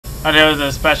Oh, there was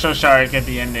a special shark at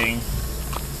the ending.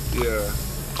 Yeah.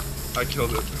 I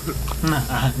killed it.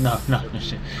 No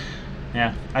shit.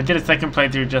 Yeah, I did a second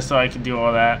playthrough just so I could do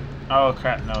all that. Oh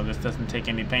crap, no, this doesn't take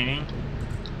any painting.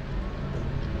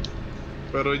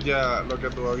 Pero ya, lo que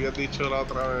tú habías dicho la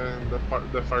otra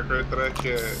vez de Far Cry 3,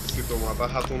 que si tú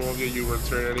matas a tu novio, you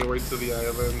return anyway to the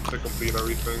island to complete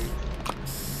everything.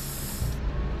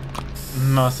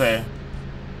 No sé.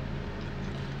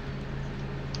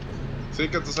 Sí,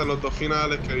 que entonces los dos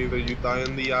finales, que either you die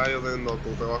in the island o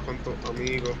tú te vas con tus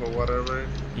amigos o whatever.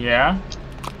 Yeah.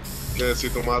 Que si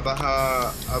tú matas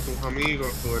a tus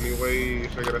amigos, tú anyway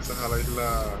regresas a la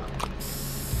isla,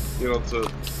 you know,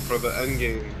 for the end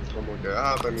game. Como que,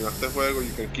 terminaste el juego,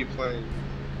 you can keep playing.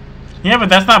 Yeah, but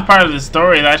that's not part of the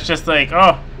story. That's just like,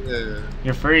 oh, yeah,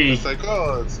 you're free. It's like,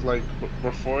 oh, it's like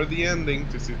before the ending,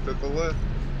 to see the left.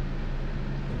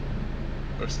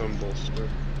 Or some bullshit.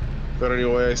 But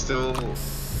anyway, it still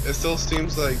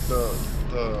seems like the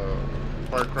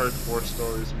Far Cry 4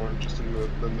 story is more interesting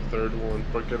than the third one.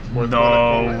 Porque el fourth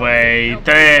no way.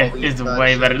 3 is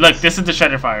way better. Look, this is the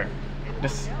Shredder Fire.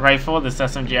 This rifle, this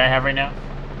SMG I have right now.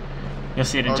 You'll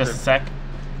see it in just a sec.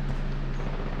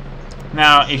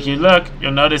 Now, if you look,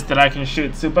 you'll notice that I can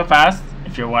shoot super fast,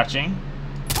 if you're watching.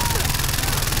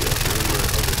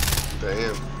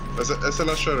 Damn. Esa es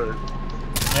la Shredder.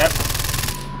 Yep.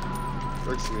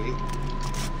 Looks neat.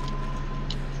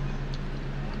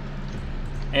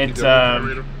 It's,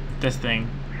 this thing.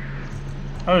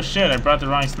 Oh shit, I brought the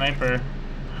wrong sniper.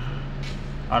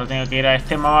 Ahora tengo que ir a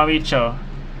este mamabicho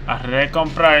a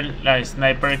recomprar la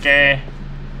sniper que...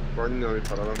 Coño,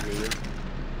 disparar las millas.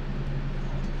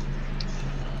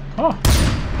 Oh.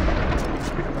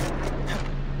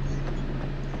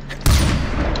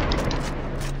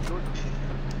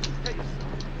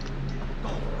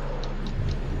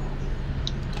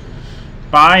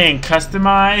 Buy and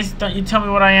customize? Don't you tell me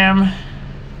what I am.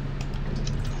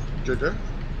 ¿Qué?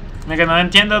 Lo que no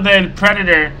entiendo del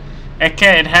Predator es que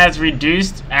it has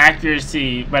reduced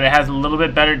accuracy, but it has a little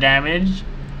bit better damage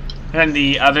than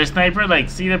the other sniper. Like,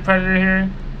 see the Predator here?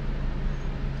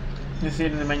 You see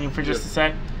it in the menu for just a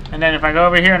sec. And then if I go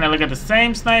over here and I look at the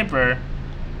same sniper,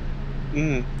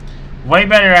 way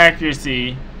better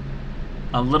accuracy,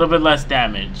 a little bit less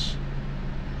damage.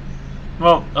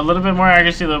 Well, a little bit more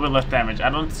accuracy, a little bit less damage. I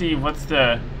don't see what's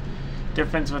the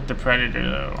difference with the Predator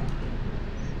though.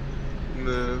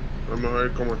 Nah, vamos a ver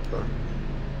cómo está.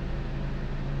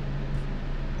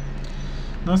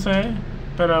 No sé,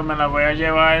 pero me la voy a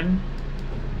llevar.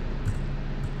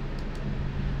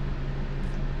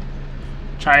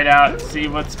 Try it out, see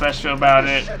what's special about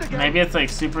it. Maybe it's like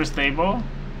super stable.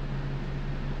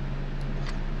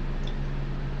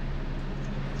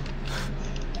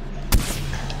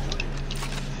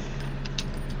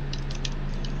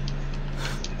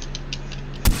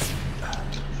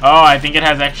 Oh, I think it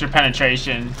has extra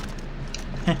penetration.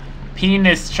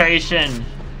 Penetration.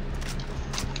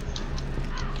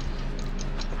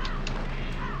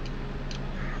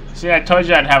 See, I told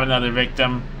you I'd have another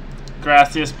victim.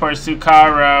 Gracias por su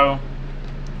carro.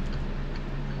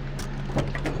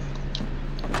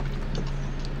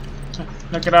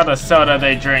 Look at all the soda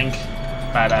they drink.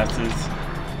 Badasses.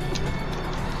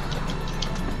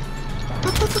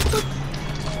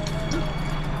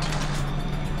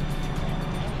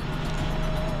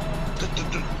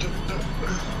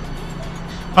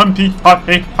 Humpy,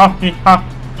 hoppy, hoppy, hop,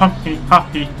 humpy,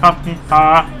 hoppy, hoppy,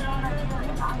 ha.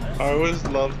 I always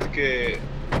loved que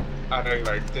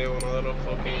arreglarte uno de los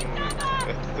fucking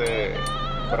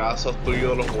brazos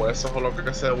tuyos, los huesos o lo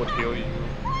que sea would heal you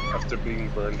after being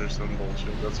burned or some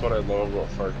bullshit. That's what I love about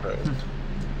Far Cry.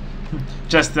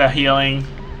 Just the healing.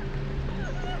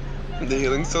 The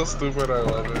healing's so stupid, I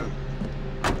love it.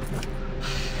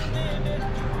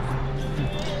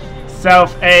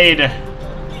 Self-aid.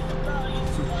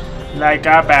 Like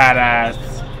a badass.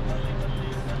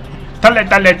 Tale,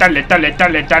 tale, tale, tale,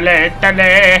 tale, tale,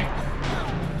 tale.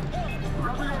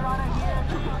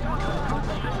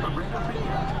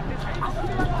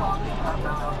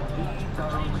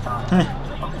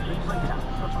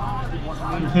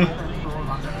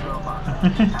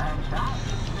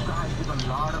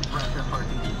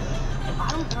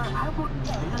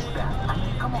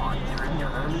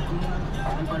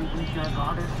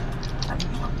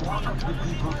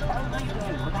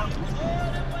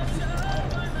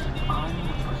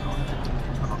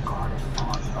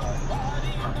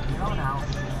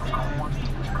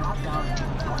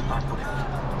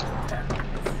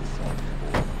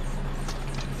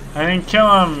 I didn't kill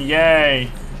him,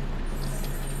 yay.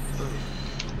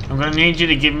 I'm gonna need you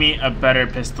to give me a better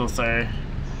pistol, sir.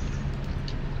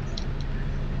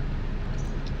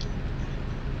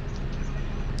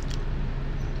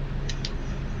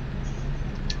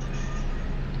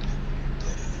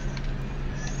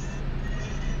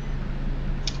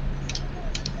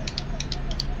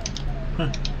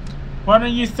 What are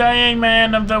you saying,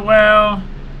 man of the well?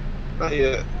 Not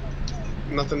yet.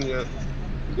 Nothing yet.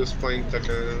 Just playing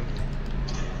Tekken.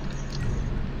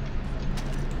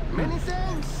 Many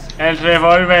thanks. El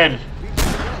revólver.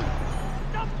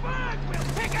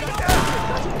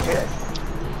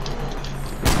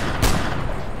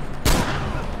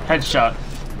 Headshot.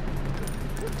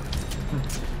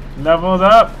 Leveled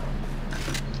up.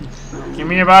 Give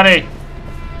me your body.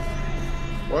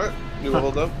 What? You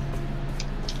leveled up?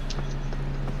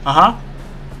 Uh-huh.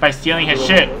 By stealing his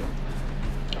shit.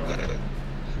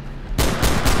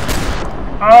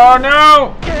 Oh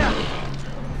no!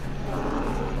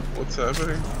 What's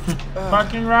happening?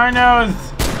 Fucking rhinos!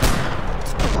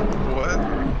 What?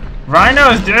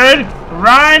 Rhinos, dude!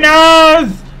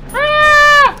 Rhinos!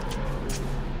 Ah!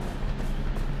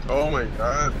 Oh my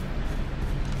god.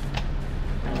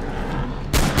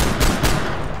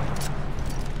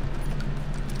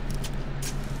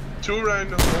 Two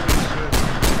rhinos, holy shit.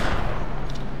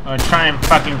 I'm gonna try and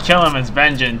fucking kill him as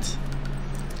vengeance.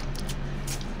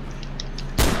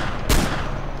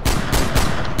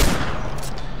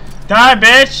 Die,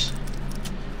 bitch!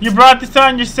 You brought this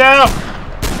on yourself!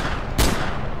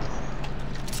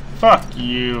 Fuck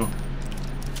you.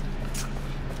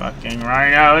 Fucking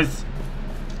rhinos.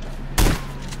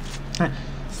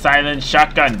 Silent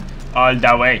shotgun all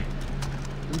the way.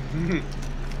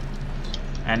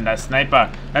 And a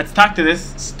sniper. Let's talk to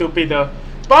this stupido.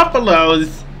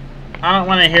 Buffaloes! I don't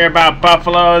want to hear about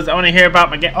buffaloes. I want to hear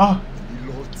about my game. Oh!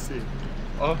 The Lord said,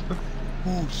 Oh.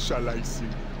 who shall I say?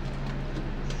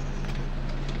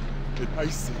 And I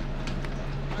say,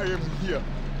 I am here.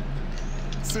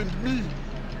 Send me.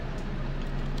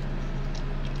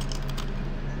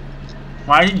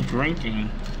 Why are you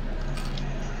drinking?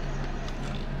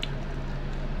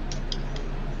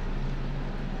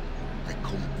 I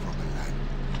come from a land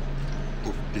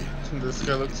of death. This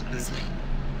guy looks crazy.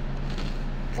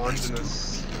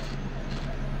 Homogenous.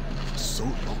 So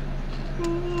long.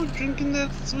 Oh, drinking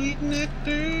that sweet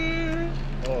nectar.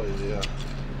 Oh yeah.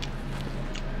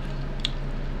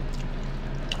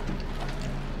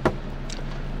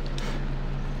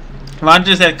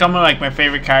 Launches has come like my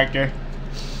favorite character.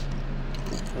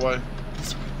 Why?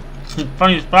 This one. He's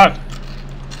funny as fuck.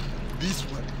 This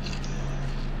one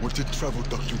wanted travel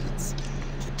documents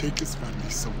to take his family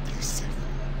someplace safe.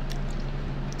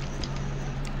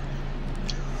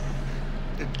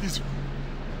 And this one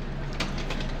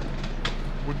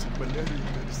wanted malaria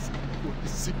medicine for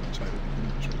his sick child who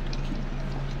tried to kill him.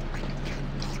 I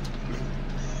cannot blame him.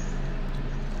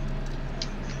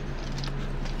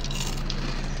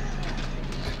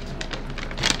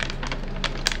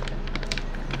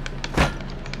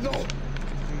 No!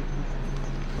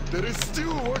 There is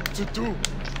still work to do.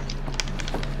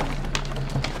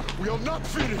 We are not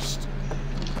finished.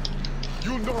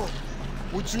 You know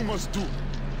what you must do.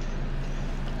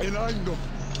 And I know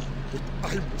what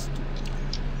I must do.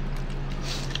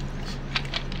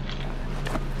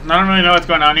 I don't really know what's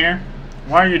going on here.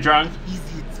 Why are you drunk?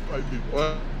 Idiots fighting.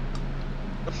 What?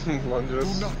 Do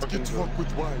not get drunk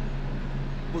with wine.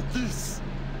 But this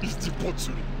is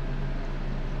debauchery.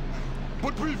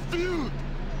 But we filled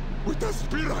with the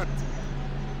spirit.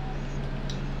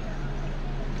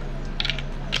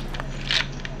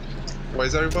 Why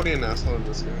is everybody an asshole in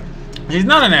this game? He's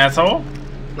not an asshole.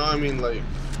 No, I mean like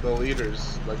the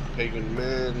leaders, like Pagan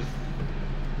Man.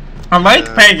 I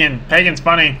like Pagan. Pagan's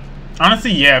funny.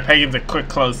 Honestly, yeah, Pagan's a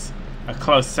close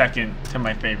second to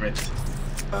my favorites.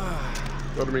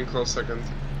 What do you mean close second?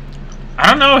 I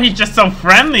don't know, he's just so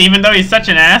friendly even though he's such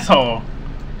an asshole.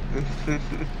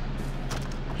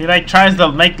 He like tries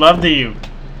to make love to you.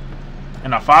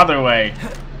 In a father way.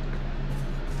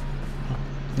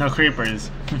 No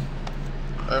creepers.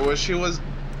 I wish he was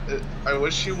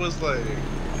like,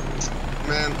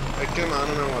 man, es que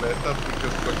mano me molesta porque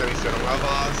lo que le hicieron a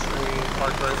Boss en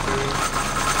Far Cry 3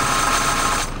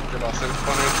 que lo hacen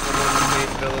poner como el main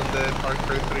villain de Far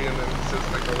Cry 3 and then he's just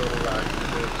like a little lag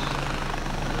bitch.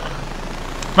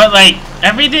 But like,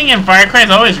 everything in Far Cry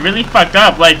is always really fucked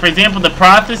up. Like, for example, the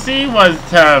prophecy was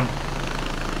that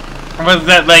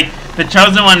like, the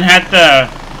Chosen One had to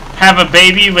have a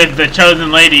baby with the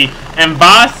Chosen Lady. And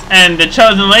Boss and the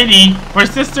Chosen Lady were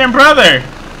sister and brother.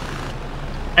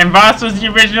 And Boss was the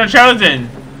original Chosen.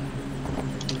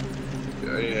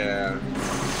 Yeah,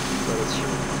 that is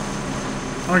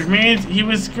true. Which means he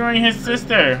was screwing his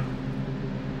sister.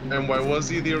 And why was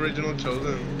he the original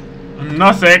Chosen?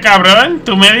 No sé, cabrón.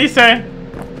 Tú me dices.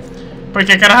 ¿Por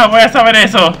qué carajo voy a saber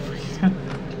eso?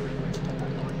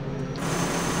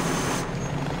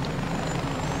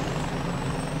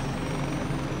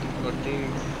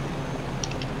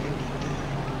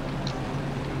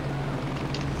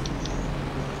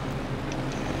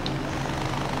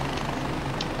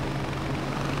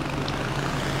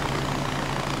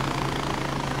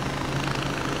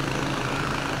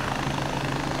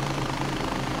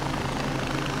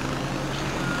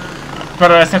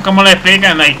 Pero eso como le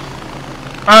explican, like,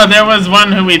 oh, there was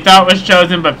one who we thought was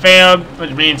chosen but failed,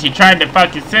 which means he tried to fuck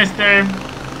his sister.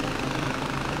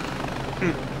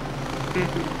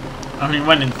 And he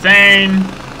went insane.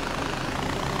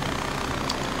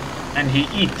 And he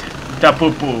eat the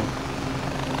poo-poo.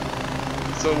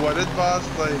 So what did Boss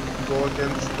like go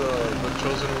against the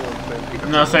chosen one thing?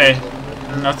 No sé.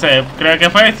 No sé. Creo que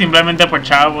fue simplemente por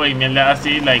chavo y mierda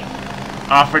así, like,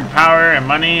 offered power and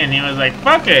money and he was like,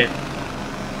 fuck it.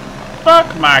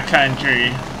 Fuck my country.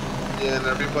 Yeah, and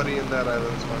everybody in that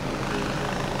island's fucking crazy.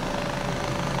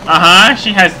 Uh-huh,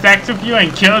 she has sex with you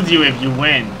and kills you if you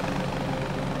win.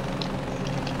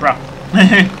 Bro.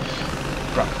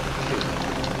 Bro.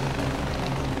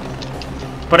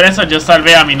 Por eso yo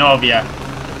salvé a mi novia.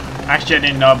 Actually, I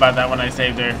didn't know about that when I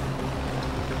saved her.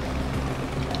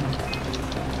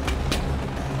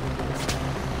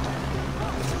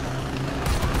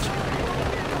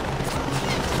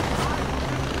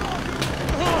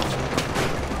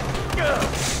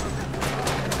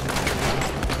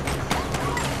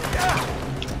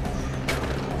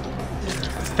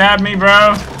 Stab me,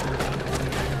 bro.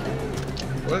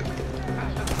 What?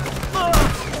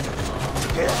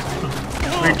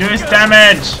 Reduce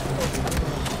damage.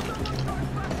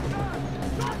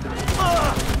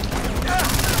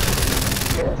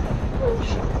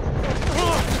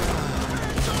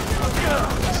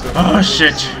 Oh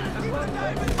shit.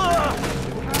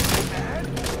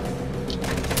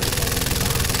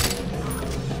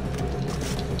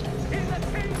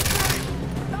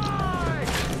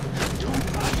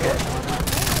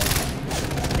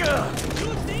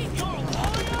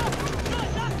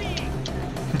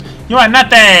 You are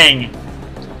nothing!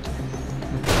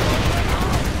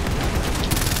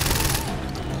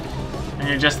 And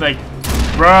you're just like,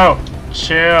 bro,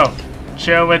 chill.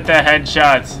 Chill with the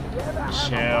headshots.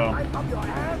 Chill.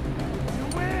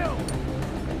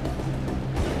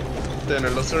 Then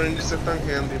los syringes are tan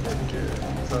handy porque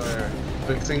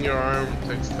fixing your arm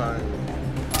takes time.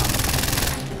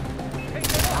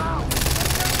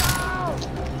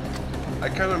 I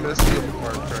kinda miss the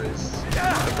Far Cry's.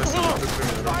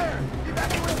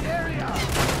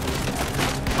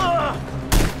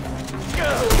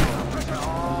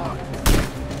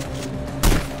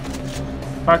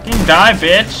 Fucking die,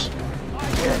 bitch!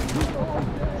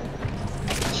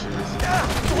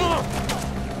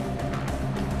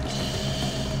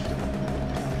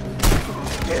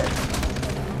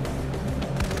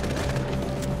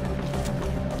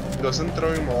 Doesn't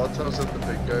throwing molotovs at the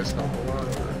big guys help a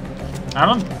lot? Or? I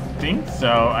don't think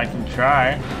so. I can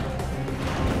try.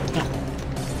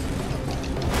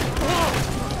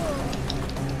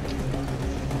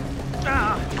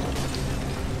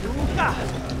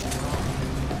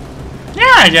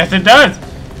 Yeah, I guess it does.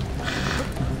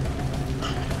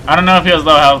 I don't know if he was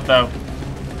low health though.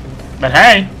 But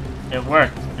hey, it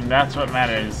worked, and that's what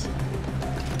matters.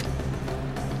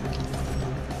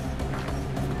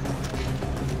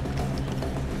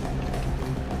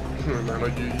 Man,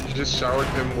 like you just showered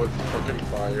him with fucking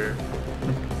fire.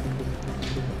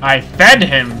 I fed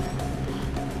him.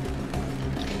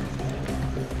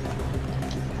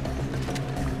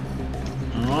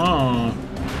 Oh,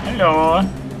 hello.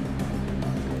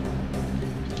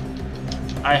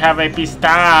 I have a pistol.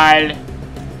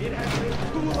 It has been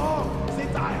too long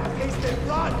since I have tasted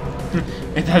blood.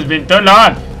 It has been too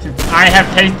long since I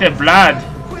have tasted blood.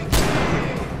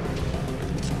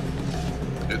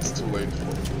 It's too late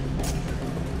for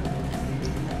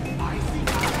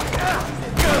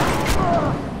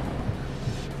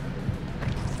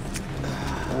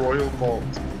Royal Vault.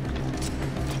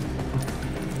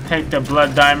 Take the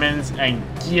blood diamonds and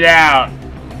get out.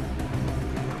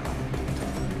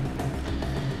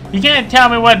 You can't tell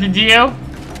me what to do. Oh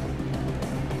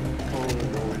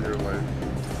no, your life.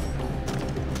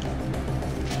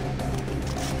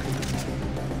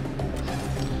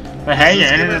 But hey, your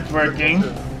internet's working.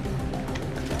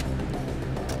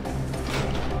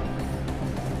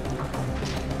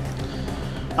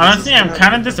 Honestly, I'm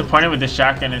kind of disappointed with the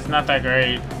shotgun. It's not that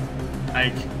great.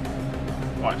 Like,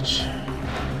 watch.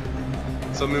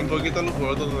 So, me un poquito los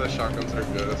juegos donde the shotguns are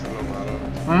good, eso es lo malo.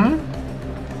 Hmm?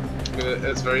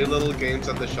 It's very little games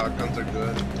that the shotguns are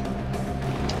good.